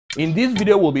In this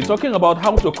video, we'll be talking about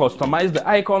how to customize the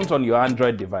icons on your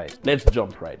Android device. Let's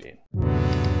jump right in.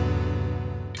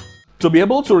 To be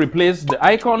able to replace the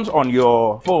icons on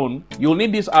your phone, you'll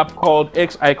need this app called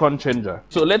XIcon Changer.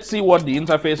 So let's see what the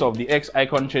interface of the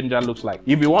XIcon Changer looks like.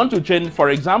 If you want to change, for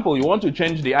example, you want to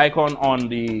change the icon on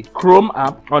the Chrome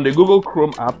app, on the Google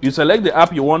Chrome app, you select the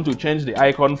app you want to change the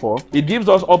icon for. It gives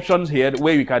us options here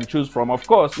where we can choose from. Of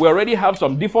course, we already have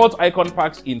some default icon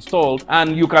packs installed,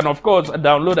 and you can of course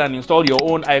download and install your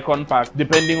own icon pack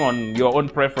depending on your own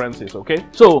preferences. Okay,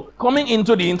 so coming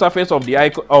into the interface of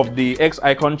the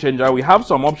XIcon Changer, we have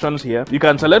some options here. You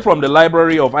can select from the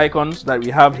library of icons that we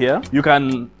have here. You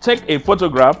can take a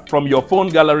photograph from your phone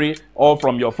gallery or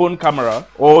from your phone camera,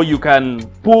 or you can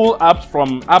pull apps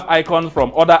from app icons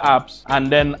from other apps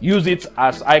and then use it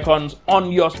as icons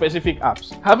on your specific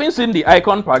apps. Having seen the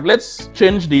icon pack, let's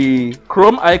change the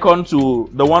Chrome icon to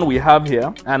the one we have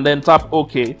here and then tap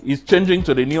OK. It's changing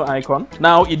to the new icon.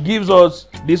 Now it gives us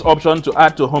this option to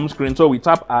add to home screen, so we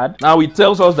tap add. Now it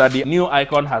tells us that the new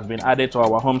icon has been added to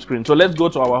our home screen. So let's go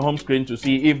to our home screen to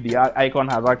see if the icon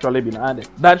has actually been added.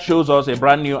 That shows us a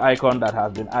brand new icon that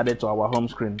has been added to our home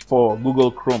screen for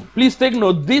Google Chrome. Please take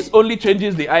note, this only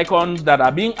changes the icons that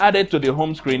are being added to the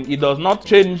home screen. It does not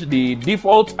change the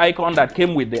default icon that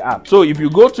came with the app. So if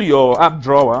you go to your app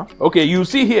drawer, okay, you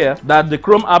see here that the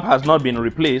Chrome app has not been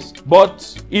replaced.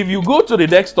 But if you go to the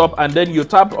desktop and then you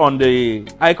tap on the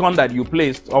icon that you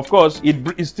placed, of course,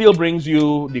 it still brings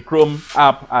you the Chrome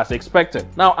app as expected.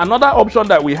 Now, another option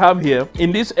that we have here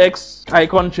in this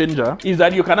XIcon Changer is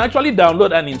that you can actually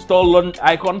download and install an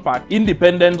icon pack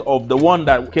independent of the one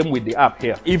that came with the app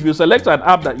here. If you select an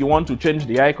app that you want to change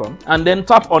the icon and then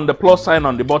tap on the plus sign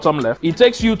on the bottom left, it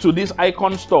takes you to this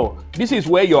icon store. This is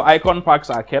where your icon packs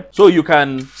are kept. So you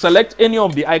can select any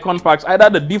of the icon packs, either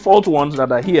the default ones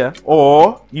that are here,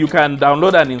 or you can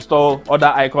download and install other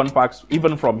icon packs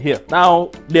even from here.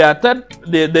 Now,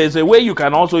 there's a way you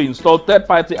can also install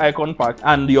third-party icon pack,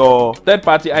 and your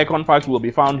third-party icon packs will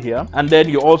be found here. And then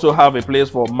you also have a place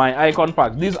for my icon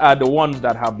packs. These are the ones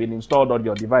that have been installed on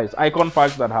your device, icon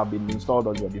packs that have been installed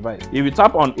on your device. If you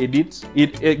tap on edit,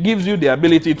 it gives you the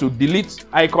ability to delete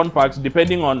icon packs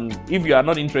depending on if you are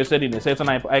not interested in a certain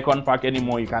icon pack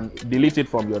anymore. You can delete it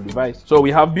from your device. So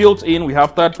we have built-in, we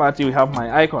have third-party, we have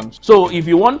my icons. So if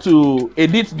you want to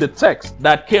edit the text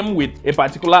that came with a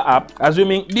particular app,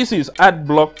 assuming this is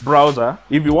Adblock browser,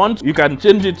 if you want, you can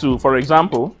change it to, for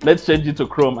example, let's change it to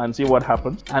Chrome and see what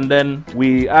happens. And then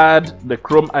we add the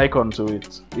Chrome icon to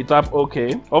it. We tap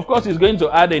OK. Of course, it's going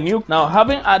to add a new. Now,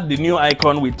 having added the new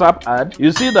icon, we tap add.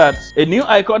 You see that a new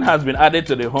icon has been added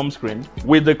to the home screen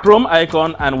with the Chrome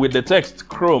icon and with the text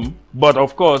Chrome. But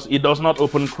of course, it does not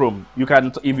open Chrome. You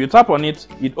can, if you tap on it,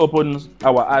 it opens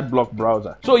our Adblock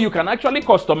browser. So you can actually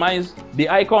customize the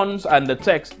icons and the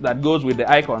text that goes with the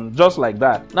icon just like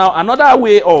that. Now, another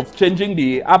way of changing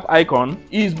the app icon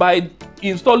is by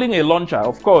installing a launcher.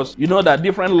 Of course, you know that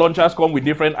different launchers come with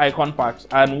different icon packs,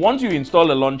 and once you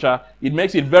install a launcher, it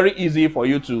makes it very easy for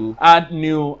you to add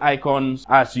new icons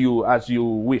as you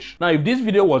wish. Now, if this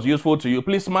video was useful to you,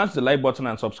 please smash the like button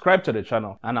and subscribe to the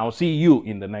channel, and I'll see you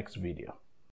in the next video.